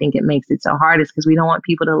reason why I think it makes it so hard is because we don't want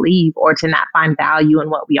people to leave or to not find value in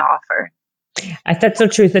what we offer. That's so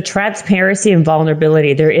true. The transparency and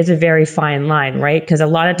vulnerability, there is a very fine line, right? Because a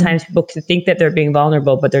lot of times people can think that they're being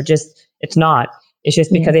vulnerable, but it's not. It's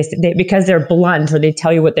just because because they're blunt or they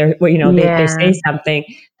tell you they say something.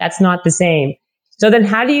 That's not the same. So then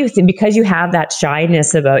how do you think, because you have that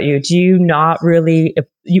shyness about you, do you not really,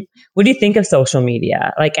 what do you think of social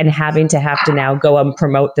media? Like, and having to now go and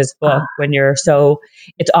promote this book when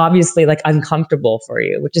it's obviously like uncomfortable for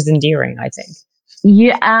you, which is endearing, I think.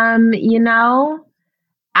 Yeah, I'm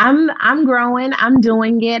growing. I'm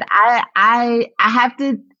doing it. I have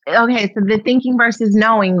to. Okay, so the thinking versus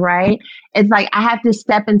knowing, right? It's like I have to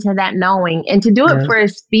step into that knowing, and to do it for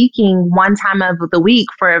speaking one time of the week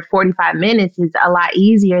for 45 minutes is a lot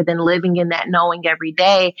easier than living in that knowing every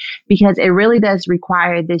day, because it really does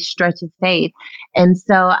require this stretch of faith. And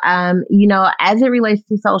so, as it relates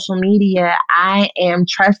to social media, I am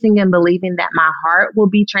trusting and believing that my heart will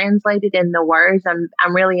be translated in the words.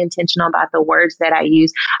 I'm really intentional about the words that I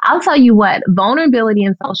use. I'll tell you what, vulnerability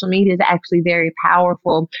in social media is actually very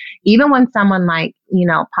powerful. Even when someone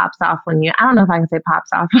pops off on you. I don't know if I can say pops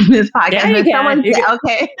off on this podcast. Yeah, you can.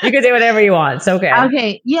 You can say whatever you want. It's okay.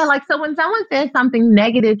 Okay. Yeah. Like, so when someone says something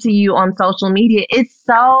negative to you on social media, it's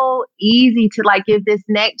so easy to like give this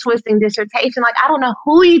neck twisting dissertation. Like, I don't know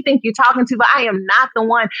who you think you're talking to, but I am not the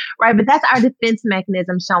one. Right. But that's our defense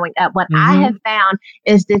mechanism showing up. What I have found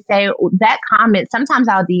is to say that comment. Sometimes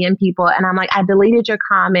I'll DM people and I'm like, I deleted your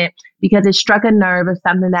comment because it struck a nerve of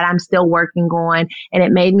something that I'm still working on. And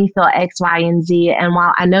it made me feel X, Y, and Z. And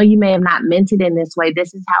while I know you may have not meant it in this way,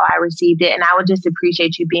 this is how I received it. And I would just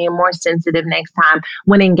appreciate you being more sensitive next time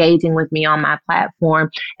when engaging with me on my platform.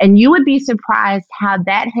 And you would be surprised how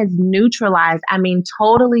that has neutralized,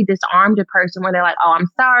 totally disarmed a person where they're like, oh, I'm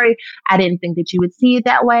sorry. I didn't think that you would see it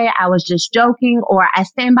that way. I was just joking, or I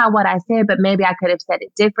stand by what I said, but maybe I could have said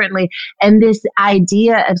it differently. And this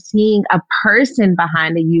idea of seeing a person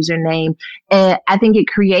behind a username, I think it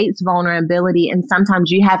creates vulnerability. And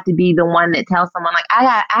sometimes you have to be the one that tells someone like,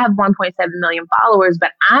 I have 1.7 million followers,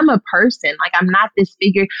 but I'm a person. Like, I'm not this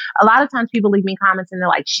figure. A lot of times people leave me comments and they're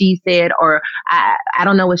like, she said, or I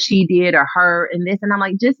don't know what she did or her and this. And I'm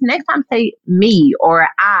like, just next time say me or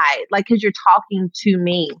I, like, cause you're talking to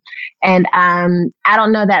me. And I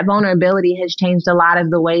don't know, that vulnerability has changed a lot of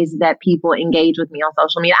the ways that people engage with me on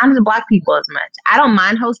social media. I don't block people as much. I don't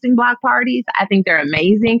mind hosting block parties. I think they're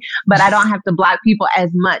amazing, but I don't have to block people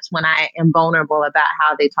as much when I am vulnerable about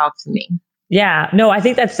how they talk to me. Yeah, no, I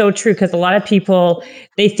think that's so true, because a lot of people,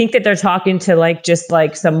 they think that they're talking to just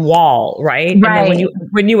some wall, right? And then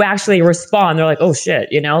when you actually respond, they're like, oh shit,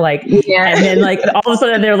 and then all of a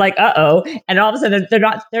sudden they're like, uh-oh. And all of a sudden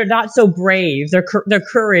they're not so brave. Their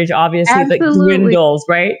courage obviously dwindles,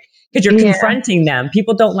 right? Because you're confronting them.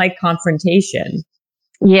 People don't like confrontation.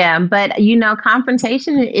 Yeah, but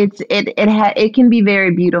confrontation, it can be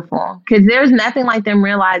very beautiful, because there's nothing like them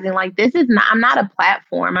realizing like, I'm not a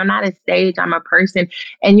platform, I'm not a stage, I'm a person,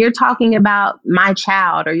 and you're talking about my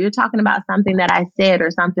child, or you're talking about something that I said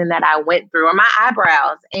or something that I went through, or my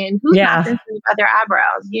eyebrows, and who's not sensitive about their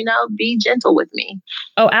eyebrows? Be gentle with me.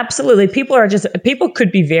 Oh, absolutely. People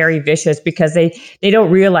could be very vicious because they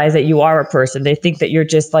don't realize that you are a person. They think that you're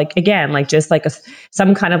just some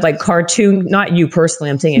kind of cartoon, not you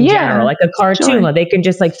personally, I'm saying in general, like a cartoon, they can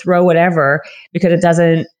just throw whatever because it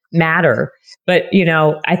doesn't matter. But,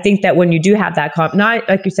 I think that when you do have that, not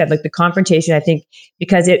like you said, the confrontation, I think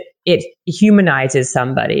because it humanizes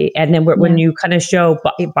somebody. And then when you kind of show,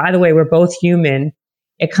 by the way, we're both human,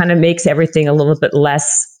 it kind of makes everything a little bit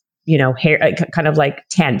less kind of like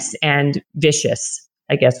tense and vicious,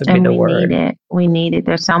 I guess would be And the we word. need it. We need it.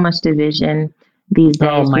 There's so much division these days.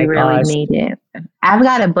 Oh my We really gosh. need it. I've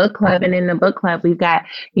got a book club, and in the book club, we've got,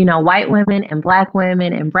 white women and Black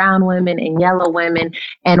women and brown women and yellow women.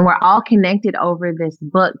 And we're all connected over this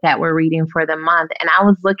book that we're reading for the month. And I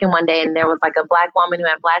was looking one day, and there was like a Black woman who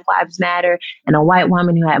had Black Lives Matter and a white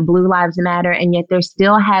woman who had Blue Lives Matter. And yet they're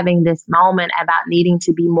still having this moment about needing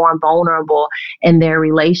to be more vulnerable in their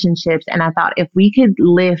relationships. And I thought if we could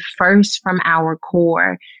live first from our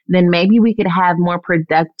core, then maybe we could have more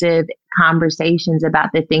productive conversations about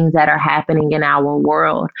the things that are happening in our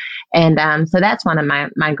world. And so that's one of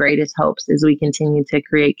my greatest hopes as we continue to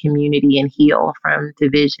create community and heal from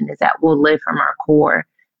division, is that we'll live from our core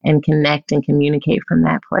and connect and communicate from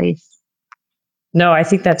that place. No, I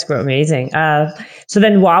think that's amazing. So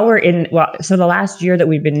then so the last year that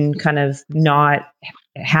we've been kind of not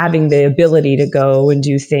having the ability to go and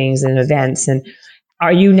do things and events, and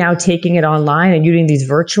are you now taking it online and doing these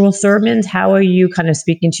virtual sermons? How are you kind of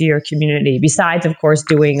speaking to your community besides, of course,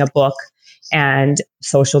 doing a book and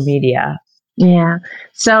social media? Yeah.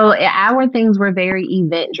 So our things were very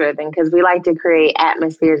event driven because we like to create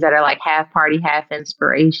atmospheres that are like half party, half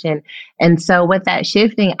inspiration. And so with that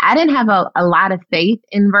shifting, I didn't have a lot of faith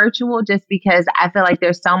in virtual just because I feel like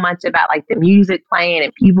there's so much about like the music playing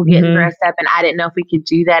and people getting dressed up. And I didn't know if we could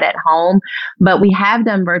do that at home. But we have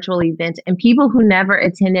done virtual events, and people who never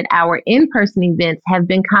attended our in-person events have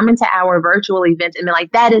been coming to our virtual events and been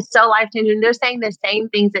like, that is so life-changing. They're saying the same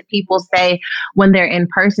things that people say when they're in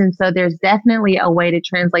person. So there's definitely a way to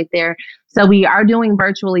translate there. So we are doing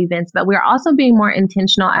virtual events, but we're also being more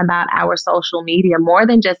intentional about our social media, more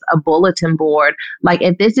than just a bulletin board. Like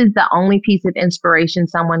if this is the only piece of inspiration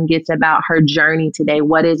someone gets about her journey today,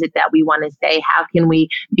 what is it that we want to say? How can we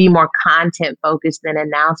be more content focused than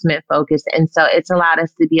announcement focused? And so it's allowed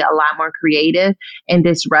us to be a lot more creative and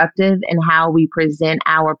disruptive in how we present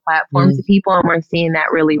our platform to people. And we're seeing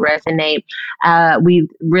that really resonate. We've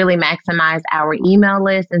really maximized our email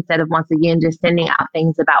list instead of, once again, just sending out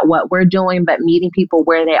things about what we're doing, but meeting people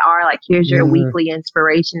where they are. Like, here's your weekly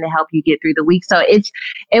inspiration to help you get through the week. So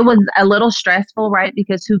it was a little stressful, right?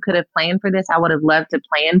 Because who could have planned for this? I would have loved to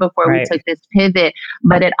plan before we took this pivot,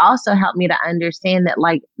 but it also helped me to understand that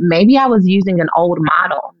like maybe I was using an old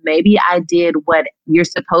model. Maybe I did what you're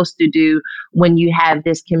supposed to do when you have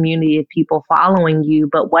this community of people following you.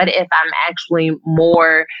 But what if I'm actually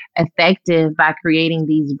more effective by creating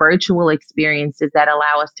these virtual experiences that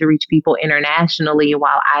allow us to reach people internationally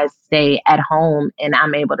while I stay at home and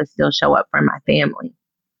I'm able to still show up for my family?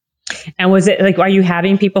 And was it like, are you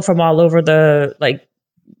having people from all over do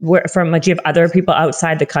you have other people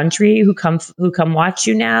outside the country who come watch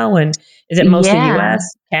you now? And is it mostly US,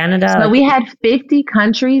 Canada? So we had 50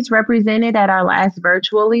 countries represented at our last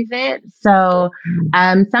virtual event. So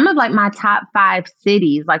some of like my top 5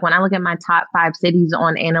 cities, like when I look at my top 5 cities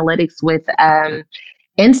on analytics with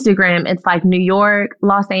Instagram, it's like New York,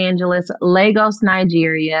 Los Angeles, Lagos,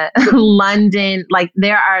 Nigeria, London. Like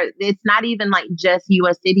it's not even like just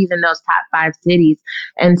US cities in those top 5 cities.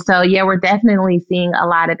 And so, yeah, we're definitely seeing a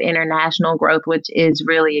lot of international growth, which is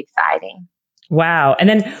really exciting. Wow. And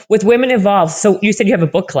then with Women Evolve, so you said you have a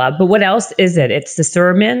book club, but what else is it? It's the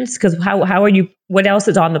sermons? Because what else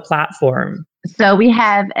is on the platform? So we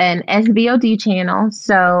have an SVOD channel.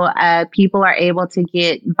 So people are able to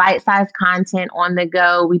get bite-sized content on the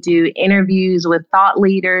go. We do interviews with thought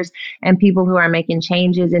leaders and people who are making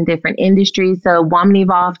changes in different industries. So Woman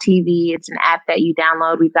Evolve TV, it's an app that you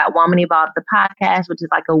download. We've got Woman Evolve, the podcast, which is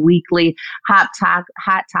like a weekly hot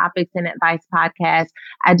topics and advice podcast.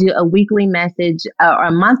 I do a weekly message or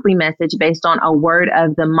a monthly message based on a word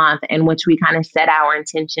of the month in which we kind of set our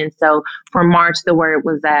intention. So for March, the word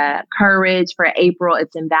was courage. For April,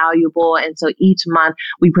 it's invaluable. And so each month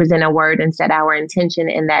we present a word and set our intention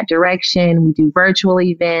in that direction. We do virtual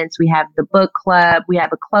events. We have the book club. We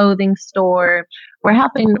have a clothing store. We're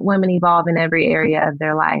helping women evolve in every area of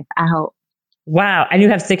their life, I hope. Wow. And you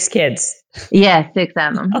have 6 kids. Yeah, 6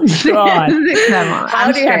 of them. Oh, God. 6 of them.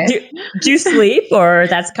 How do you sleep, or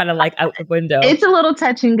that's kind of like out the window? It's a little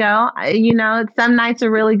touch and go. Some nights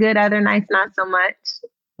are really good. Other nights, not so much.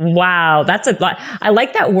 Wow, that's a lot. I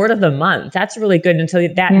like that word of the month. That's really good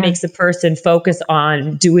until that makes the person focus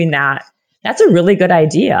on doing that. That's a really good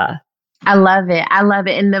idea. I love it. I love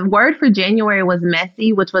it. And the word for January was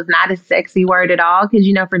messy, which was not a sexy word at all. Cause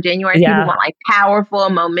for January, people Yeah. want like powerful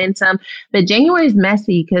momentum, but January is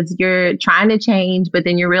messy because you're trying to change, but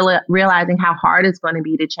then you're realizing how hard it's going to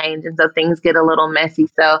be to change. And so things get a little messy.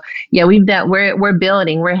 So yeah, we're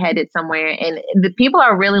building, we're headed somewhere, and the people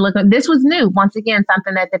are really looking. This was new. Once again,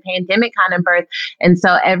 something that the pandemic kind of birthed. And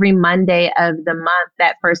so every Monday of the month,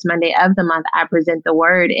 that first Monday of the month, I present the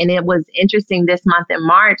word. And it was interesting this month in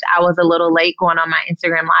March, I was a little late going on my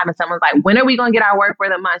Instagram live, and someone's like, when are we going to get our word for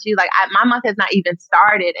the month? She's like, my month has not even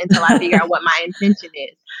started until I figure out what my intention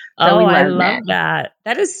is. So Oh, I love that.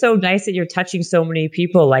 That is so nice that you're touching so many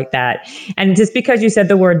people like that. And just because you said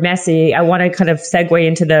the word messy, I want to kind of segue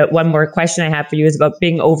into the one more question I have for you is about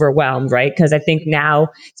being overwhelmed, right? Because I think now,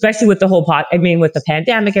 especially with the whole with the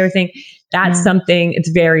pandemic, everything, that's something, it's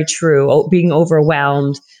very true. Being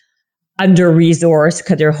overwhelmed, under-resourced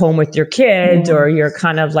because you're home with your kids, or you're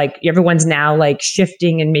kind of like, everyone's now like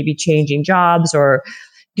shifting and maybe changing jobs, or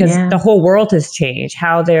because the whole world has changed,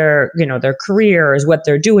 how their careers, what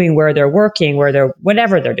they're doing, where they're working,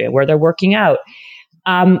 whatever they're doing, where they're working out.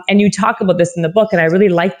 And you talk about this in the book, and I really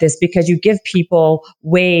like this because you give people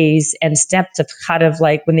ways and steps of kind of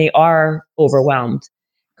like when they are overwhelmed.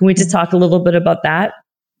 Can we just talk a little bit about that?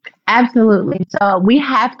 Absolutely. So we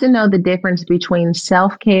have to know the difference between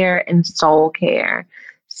self-care and soul care.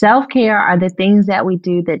 Self-care are the things that we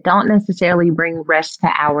do that don't necessarily bring rest to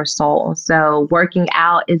our soul. So working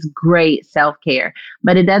out is great self-care,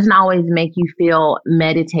 but it doesn't always make you feel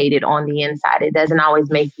meditated on the inside. It doesn't always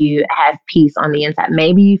make you have peace on the inside.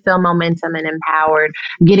 Maybe you feel momentum and empowered.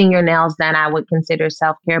 Getting your nails done, I would consider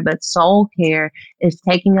self-care, but soul care is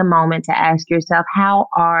taking a moment to ask yourself, how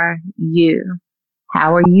are you?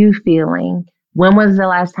 How are you feeling? When was the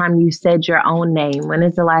last time you said your own name? When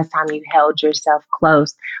is the last time you held yourself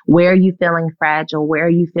close? Where are you feeling fragile? Where are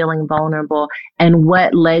you feeling vulnerable? And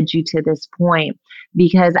what led you to this point?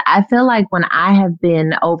 Because I feel like when I have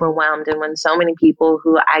been overwhelmed, and when so many people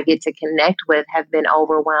who I get to connect with have been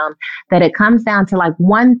overwhelmed, that it comes down to like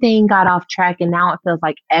one thing got off track and now it feels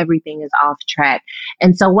like everything is off track.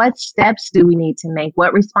 And so what steps do we need to make?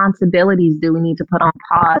 What responsibilities do we need to put on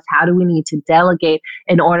pause? How do we need to delegate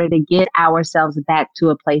in order to get ourselves back to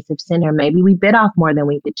a place of center? Maybe we bit off more than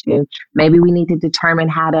we could chew. Maybe we need to determine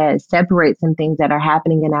how to separate some things that are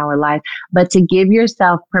happening in our life, but to give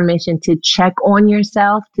yourself permission to check on yourself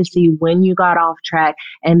to see when you got off track,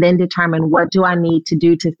 and then determine what do I need to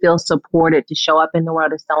do to feel supported, to show up in the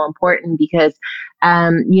world is so important. Because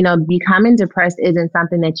becoming depressed isn't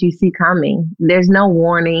something that you see coming. There's no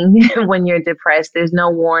warning when you're depressed. There's no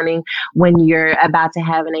warning when you're about to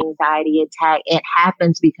have an anxiety attack. It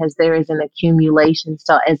happens because there is an accumulation.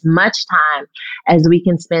 So as much time as we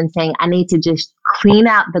can spend saying, I need to just clean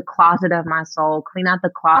out the closet of my soul, clean out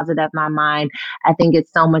the closet of my mind, I think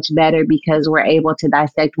it's so much better because we're able to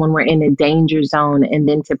dissect when we're in a danger zone and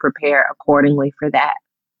then to prepare accordingly for that.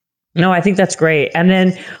 No, I think that's great. And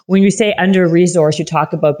then when you say under-resourced, you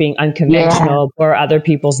talk about being unconventional or other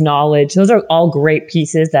people's knowledge. Those are all great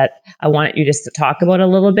pieces that I want you just to talk about a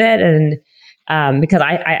little bit. And because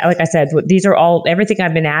I, like I said, these are all, everything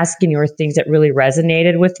I've been asking you are things that really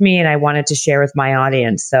resonated with me and I wanted to share with my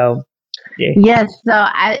audience. So yes. So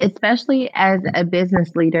especially as a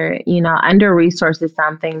business leader, under-resourced is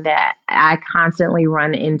something that I constantly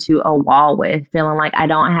run into a wall with, feeling like I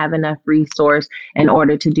don't have enough resource in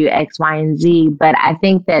order to do X, Y, and Z. But I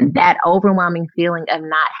think that overwhelming feeling of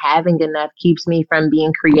not having enough keeps me from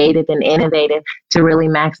being creative and innovative to really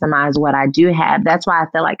maximize what I do have. That's why I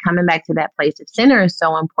feel like coming back to that place of center is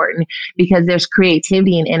so important, because there's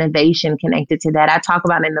creativity and innovation connected to that. I talk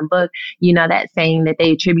about in the book, that saying that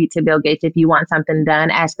they attribute to Bill Gates: if you want something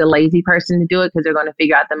done, ask a lazy person to do it because they're going to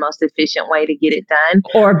figure out the most efficient way to get it done.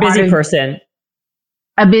 Or a busy person.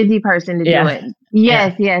 A busy person to do it.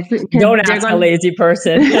 Yes. Don't ask a lazy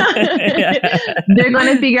person. They're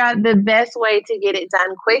going to figure out the best way to get it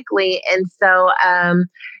done quickly. And so,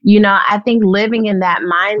 I think living in that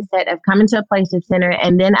mindset of coming to a place of center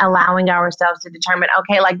and then allowing ourselves to determine,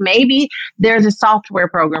 okay, like maybe there's a software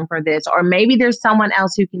program for this, or maybe there's someone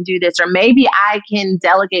else who can do this, or maybe I can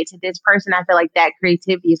delegate to this person. I feel like that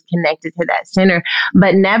creativity is connected to that center,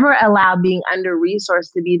 but never allow being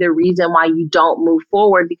under-resourced to be the reason why you don't move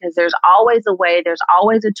forward, because there's always a way day. There's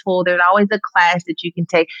always a tool. There's always a class that you can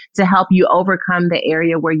take to help you overcome the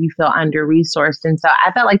area where you feel under-resourced. And so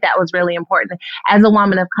I felt like that was really important. As a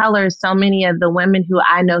woman of color, so many of the women who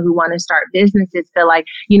I know who want to start businesses feel like,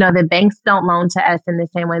 the banks don't loan to us in the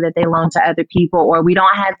same way that they loan to other people, or we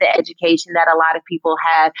don't have the education that a lot of people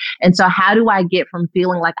have. And so how do I get from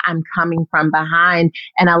feeling like I'm coming from behind?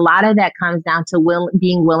 And a lot of that comes down to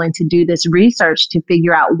being willing to do this research to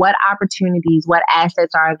figure out what opportunities, what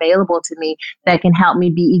assets are available to me that can help me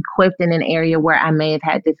be equipped in an area where I may have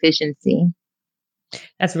had deficiency.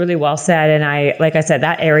 That's really well said. And like I said,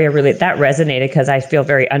 that area really, that resonated because I feel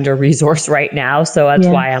very under-resourced right now. So that's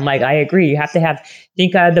why I'm like, I agree. You have to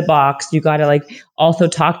think out of the box. You got to also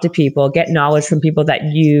talk to people, get knowledge from people that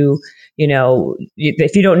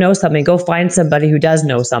if you don't know something, go find somebody who does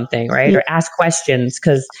know something, right? Or ask questions,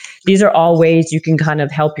 because these are all ways you can kind of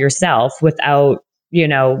help yourself without,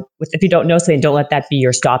 if you don't know something, don't let that be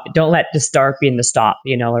your stop. Don't let the start be in the stop,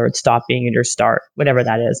 or stop being in your start, whatever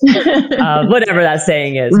that is, whatever that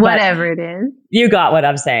saying is. Whatever it is. You got what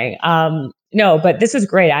I'm saying. No, but this was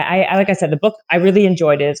great. I like I said, the book, I really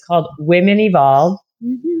enjoyed it. It's called Women Evolve.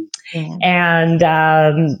 Mm-hmm. Yeah.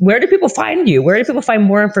 And where do people find you? Where do people find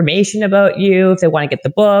more information about you if they want to get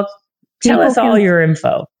the book? Tell us all your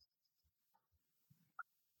info.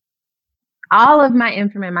 All of my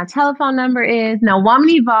information, my telephone number Woman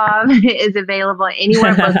Evolve is available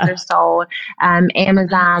anywhere books are sold.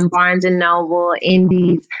 Amazon, Barnes & Noble,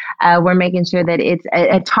 Indies. We're making sure that it's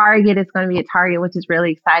at Target. It's going to be at Target, which is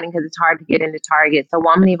really exciting because it's hard to get into Target. So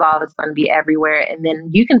Woman Evolve is going to be everywhere. And then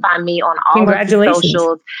you can find me on all of the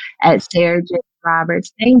socials at Sarah J.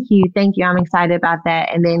 Roberts. Thank you. I'm excited about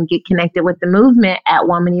that. And then get connected with the movement at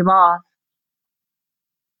Woman Evolve.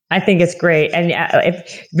 I think it's great and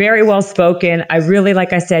very well spoken. I really,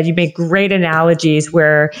 like I said, you make great analogies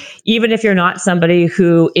where even if you're not somebody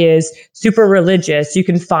who is super religious, you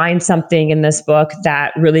can find something in this book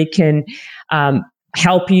that really can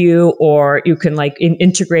help you, or you can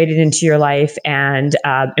integrate it into your life and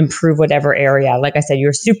improve whatever area. Like I said,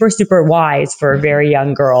 you're super, super wise for a very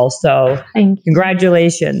young girl. So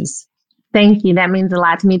congratulations. Thank you. That means a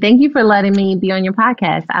lot to me. Thank you for letting me be on your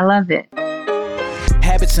podcast. I love it.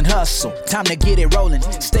 Habits and hustle, time to get it rolling.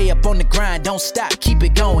 Stay up on the grind, don't stop, keep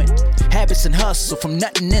it going. Habits and hustle, from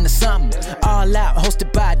nothing into something. All Out,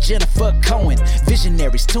 hosted by Jennifer Cohen.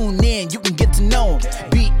 Visionaries, tune in, you can get to know them.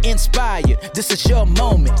 Be inspired, this is your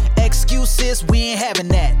moment. Excuses, we ain't having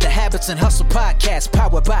that. The Habits and Hustle podcast,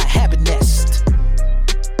 powered by Habit Nest.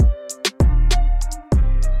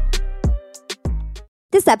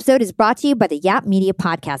 This episode is brought to you by the Yap Media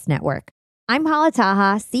Podcast Network. I'm Hala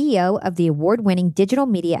Taha, CEO of the award-winning digital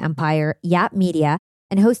media empire, Yap Media,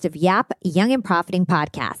 and host of Yap Young and Profiting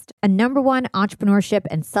Podcast, a #1 entrepreneurship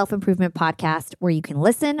and self-improvement podcast where you can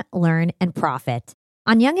listen, learn, and profit.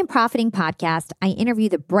 On Young and Profiting Podcast, I interview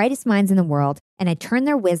the brightest minds in the world, and I turn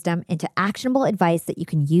their wisdom into actionable advice that you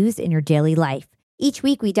can use in your daily life. Each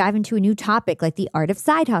week, we dive into a new topic like the art of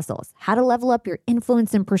side hustles, how to level up your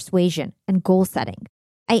influence and persuasion, and goal setting.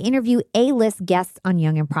 I interview A-list guests on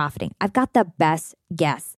Young and Profiting. I've got the best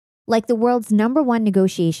guests, like the world's #1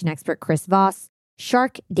 negotiation expert, Chris Voss,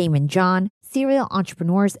 Shark Damon John, serial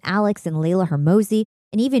entrepreneurs Alex and Layla Hermosi,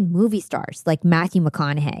 and even movie stars like Matthew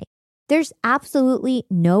McConaughey. There's absolutely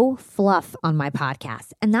no fluff on my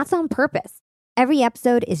podcast, and that's on purpose. Every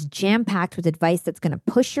episode is jam-packed with advice that's going to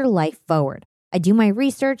push your life forward. I do my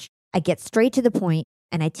research, I get straight to the point,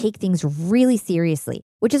 and I take things really seriously,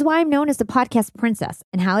 which is why I'm known as the podcast princess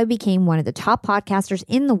and how I became one of the top podcasters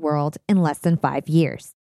in the world in less than 5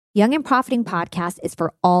 years. Young and Profiting Podcast is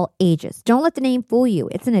for all ages. Don't let the name fool you.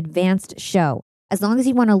 It's an advanced show. As long as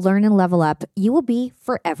you want to learn and level up, you will be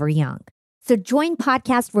forever young. So join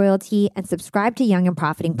podcast royalty and subscribe to Young and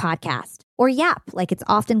Profiting Podcast, or YAP, like it's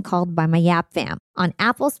often called by my YAP fam, on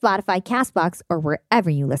Apple, Spotify, CastBox, or wherever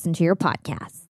you listen to your podcasts.